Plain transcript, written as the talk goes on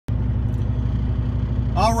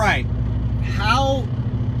All right, how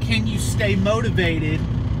can you stay motivated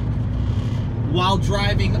while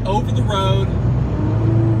driving over the road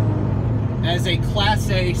as a Class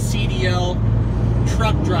A CDL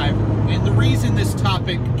truck driver? And the reason this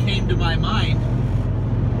topic came to my mind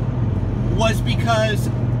was because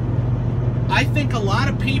I think a lot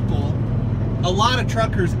of people, a lot of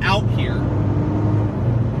truckers out here,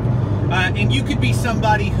 and you could be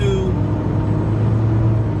somebody who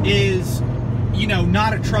is, you know,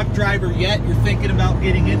 not a truck driver yet, you're thinking about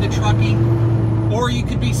getting into trucking, or you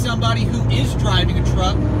could be somebody who is driving a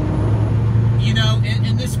truck, you know,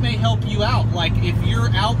 and this may help you out. Like if you're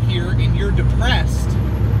out here and you're depressed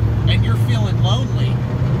and you're feeling lonely,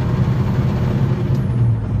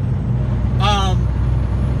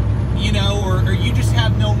 you know, or you just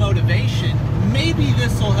have no motivation, maybe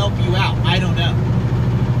this will help you out. I don't know.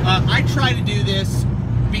 I try to do this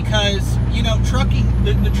because, you know, trucking,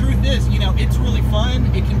 the truth is, you know, it's really fun.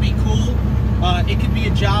 It can be cool. It can be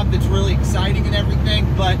a job that's really exciting and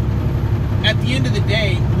everything. But at the end of the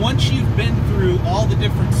day, once you've been through all the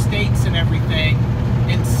different states and everything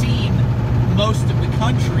and seen most of the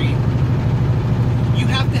country, you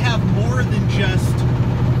have to have more than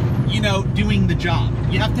just, you know, doing the job.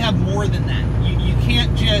 You have to have more than that. You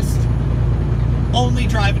can't just only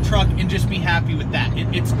drive a truck and just be happy with that.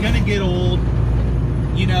 It's going to get old.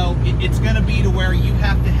 You know, it's going to be to where you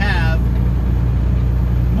have to have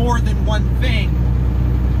more than one thing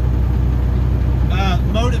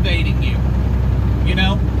motivating you, you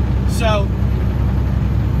know? So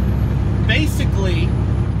basically,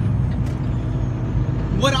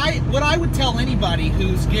 what I would tell anybody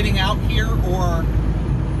who's getting out here or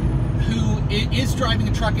who is driving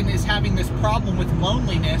a truck and is having this problem with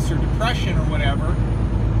loneliness or depression or whatever,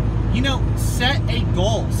 you know, set a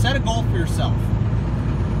goal for yourself.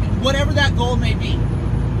 Whatever that goal may be.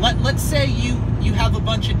 Let's say you have a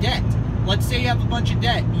bunch of debt. Let's say you have a bunch of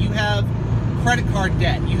debt. You have credit card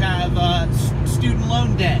debt. You have student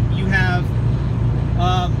loan debt. You have,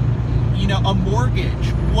 you know, a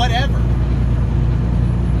mortgage, whatever.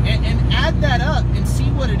 And add that up and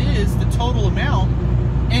see what it is, the total amount.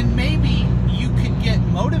 And maybe you could get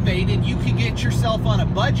motivated. You could get yourself on a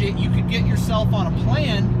budget. You could get yourself on a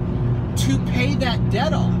plan to pay that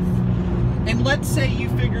debt off. And let's say you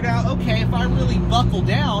figured out, okay, if I really buckle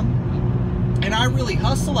down and I really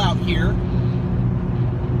hustle out here,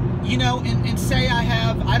 you know, and say I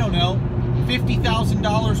have, I don't know,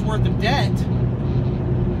 $50,000 worth of debt,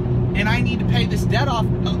 and I need to pay this debt off.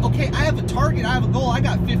 Okay, I have a target, I have a goal, I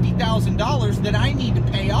got $50,000 that I need to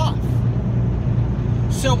pay off.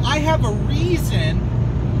 So I have a reason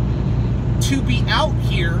to be out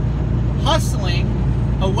here hustling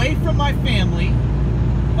away from my family,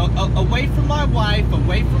 away from my wife,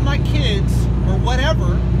 away from my kids, or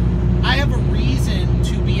whatever. I have a reason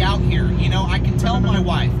to be out here. You know, I can tell my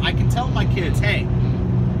wife, I can tell my kids, hey,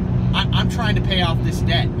 I'm trying to pay off this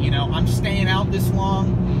debt. You know, I'm staying out this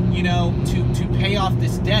long, you know, to pay off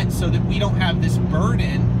this debt so that we don't have this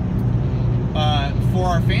burden for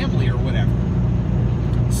our family or whatever.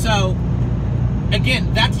 So,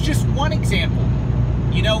 again, that's just one example.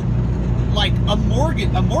 You know, like a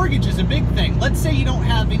mortgage is a big thing. Let's say you don't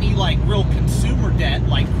have any like real consumer debt,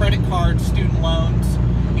 like credit cards, student loans,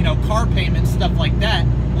 you know, car payments, stuff like that.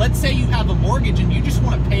 Let's say you have a mortgage and you just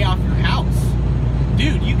want to pay off your house.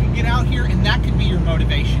 Dude, you can get out here and that could be your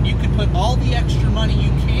motivation. You could put all the extra money you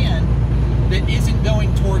can that isn't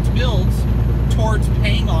going towards bills, towards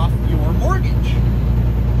paying off your mortgage.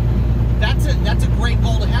 That's a great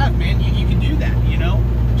goal to have, man. You can do that, you know?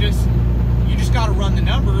 You just got to run the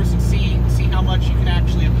numbers and see how much you can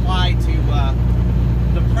actually apply to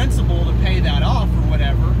the principal to pay that off or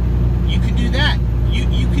whatever. You can do that.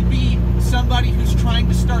 You could be somebody who's trying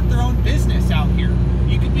to start their own business out here.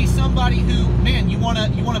 You could be somebody who, man, you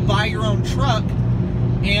wanna buy your own truck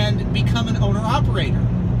and become an owner-operator.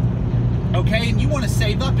 Okay, and you want to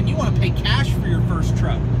save up and you want to pay cash for your first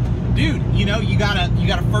truck. Dude, you know, you gotta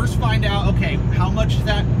first find out, okay, how much is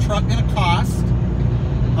that truck gonna cost?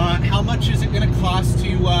 How much is it gonna cost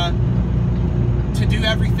to do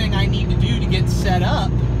everything I need to do to get set up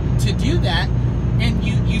to do that? And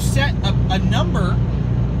you set a number,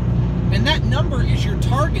 and that number is your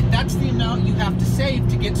target. That's the amount you have to save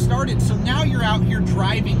to get started. So now you're out here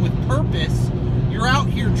driving with purpose. You're out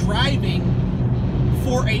here driving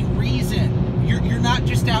for a reason. You're not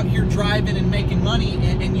just out here driving and making money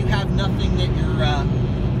and you have nothing that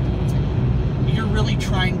you're really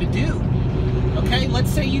trying to do. Okay, let's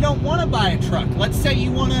say you don't want to buy a truck. Let's say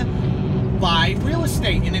you want to buy real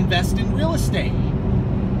estate and invest in real estate.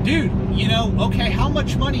 Dude, you know, okay, how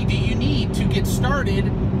much money do you need to get started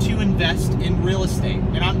to invest invest in real estate.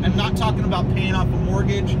 And I'm not talking about paying off a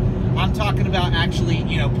mortgage. I'm talking about actually,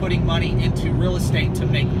 you know, putting money into real estate to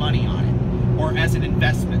make money on it, or as an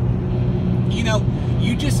investment. You know,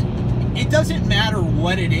 it doesn't matter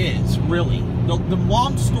what it is, really. The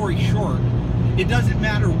long story short, it doesn't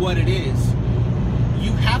matter what it is.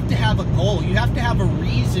 You have to have a goal. You have to have a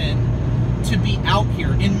reason to be out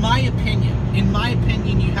here. In my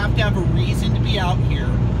opinion, you have to have a reason to be out here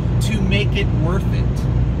to make it worth it.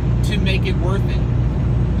 To make it worth it.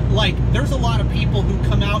 Like, there's a lot of people who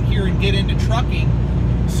come out here and get into trucking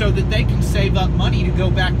so that they can save up money to go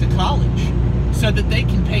back to college, so that they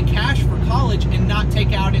can pay cash for college and not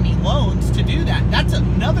take out any loans to do that. That's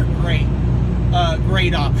another great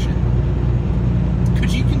option,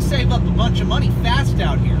 because you can save up a bunch of money fast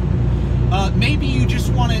out here. Maybe you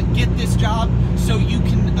just want to get this job so you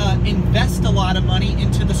can invest a lot of money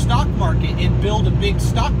into the stock market and build a big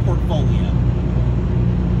stock portfolio.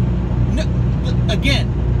 No, again,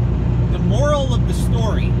 the moral of the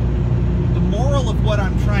story, the moral of what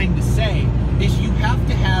I'm trying to say is you have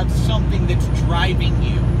to have something that's driving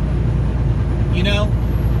you. You know,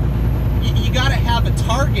 you got to have a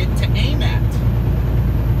target to aim at.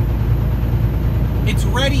 It's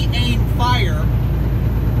ready, aim, fire,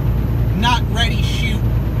 not ready, shoot,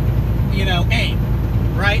 you know, aim,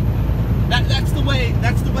 right? That's the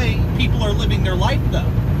way people are living their life,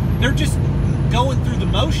 though. They're just going through the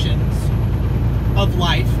motions of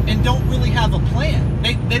life and don't really have a plan.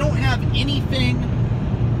 They don't have anything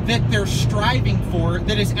that they're striving for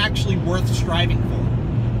that is actually worth striving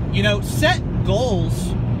for. You know, set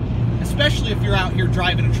goals, especially if you're out here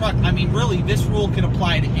driving a truck. I mean, really, this rule can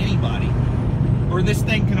apply to anybody, or this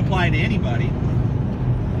thing can apply to anybody.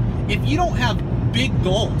 If you don't have big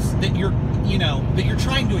goals that you're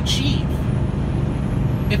trying to achieve,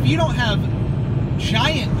 if you don't have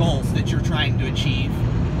giant goals that you're trying to achieve,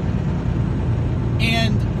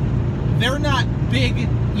 and they're not big,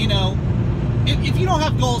 you know, if you don't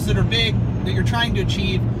have goals that are big, that you're trying to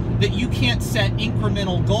achieve, that you can't set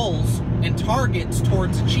incremental goals and targets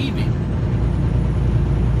towards achieving,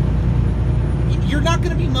 you're not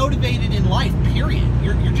going to be motivated in life, period.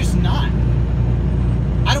 You're just not.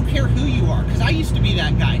 I don't care who you are, because I used to be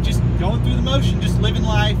that guy, just going through the motion, just living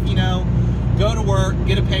life, you know, go to work,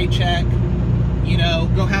 get a paycheck, you know,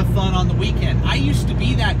 go have fun on the weekend. I used to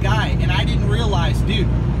be that guy, and I didn't realize, dude,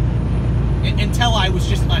 until I was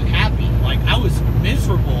just unhappy. Like, I was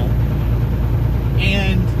miserable,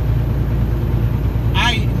 and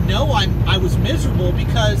I know I was miserable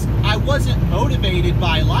because I wasn't motivated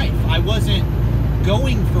by life. I wasn't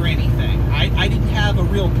going for anything. I didn't have a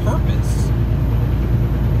real purpose.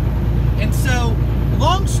 And so,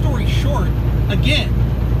 long story short, again,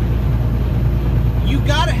 you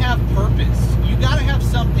gotta have purpose. You gotta have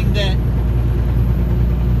something that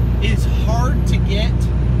is hard to get,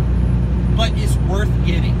 but is worth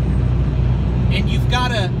getting. And you've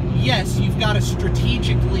gotta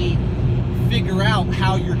strategically figure out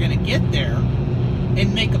how you're gonna get there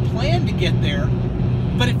and make a plan to get there.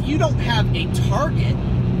 But if you don't have a target,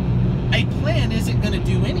 a plan isn't gonna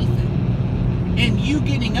do anything. And you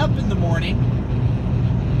getting up in the morning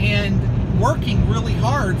and working really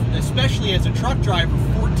hard, especially as a truck driver,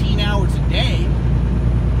 14 hours a day,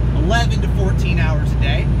 11 to 14 hours a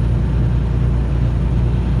day,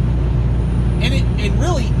 and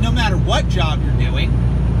really, no matter what job you're doing,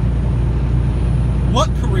 what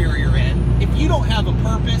career you're in, if you don't have a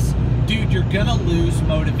purpose, dude, you're gonna lose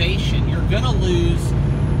motivation. You're gonna lose,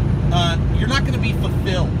 you're not gonna be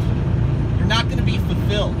fulfilled. You're not gonna be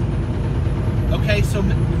fulfilled. Okay, so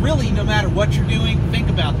really, no matter what you're doing, think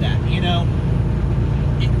about that. You know,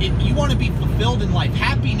 you want to be fulfilled in life.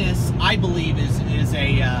 Happiness, I believe, is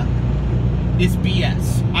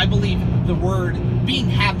BS. I believe the word being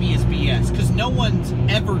happy is BS, because no one's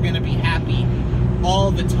ever going to be happy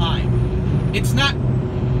all the time. It's not.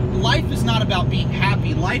 Life is not about being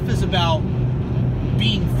happy. Life is about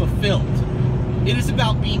being fulfilled. It is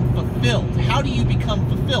about being fulfilled. How do you become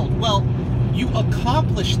fulfilled? Well, you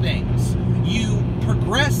accomplish things. You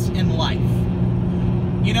progress in life.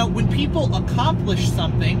 You know, when people accomplish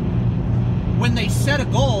something, when they set a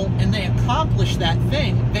goal and they accomplish that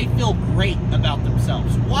thing, they feel great about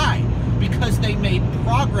themselves. Why? Because they made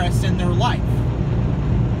progress in their life.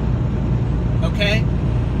 Okay?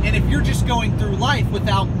 And if you're just going through life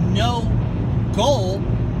without no goal,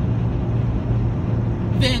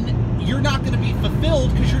 then you're not going to be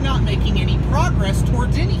fulfilled, because you're not making any progress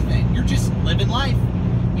towards anything. You're just living life,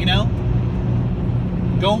 you know?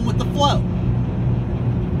 Going with the flow.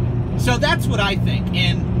 So that's what I think.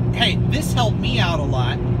 And hey, this helped me out a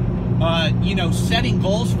lot. You know, setting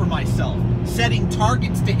goals for myself, setting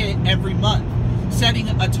targets to hit every month, setting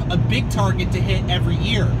a big target to hit every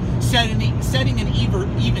year, setting an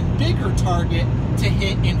even bigger target to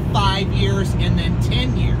hit in 5 years and then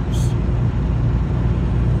 10 years.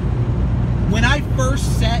 When I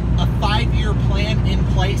first set a 5-year plan in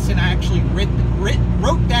place, and I actually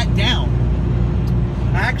wrote that down,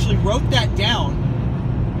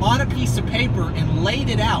 on a piece of paper and laid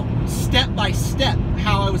it out step by step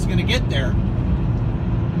how I was going to get there,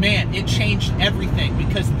 man, it changed everything.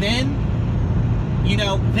 Because then, you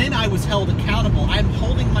know, then I was held accountable. I'm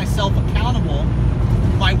holding myself accountable.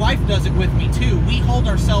 My wife does it with me too. We hold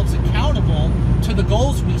ourselves accountable to the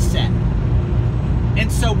goals we set.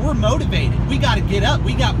 And so we're motivated. We got to get up.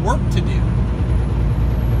 We got work to do.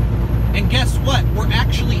 And guess what? We're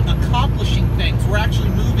actually accomplishing things. We're actually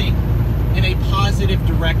moving in a positive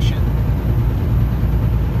direction.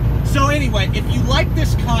 So anyway, if you like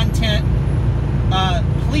this content,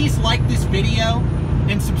 please like this video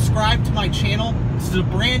and subscribe to my channel. This is a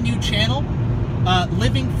brand new channel.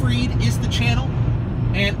 Living Freed is the channel,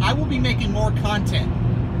 and I will be making more content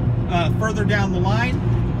further down the line.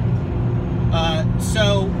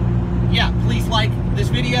 So yeah, please like this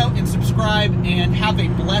video and subscribe, and have a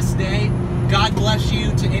blessed day. God bless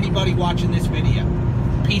you to anybody watching this video.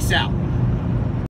 Peace out.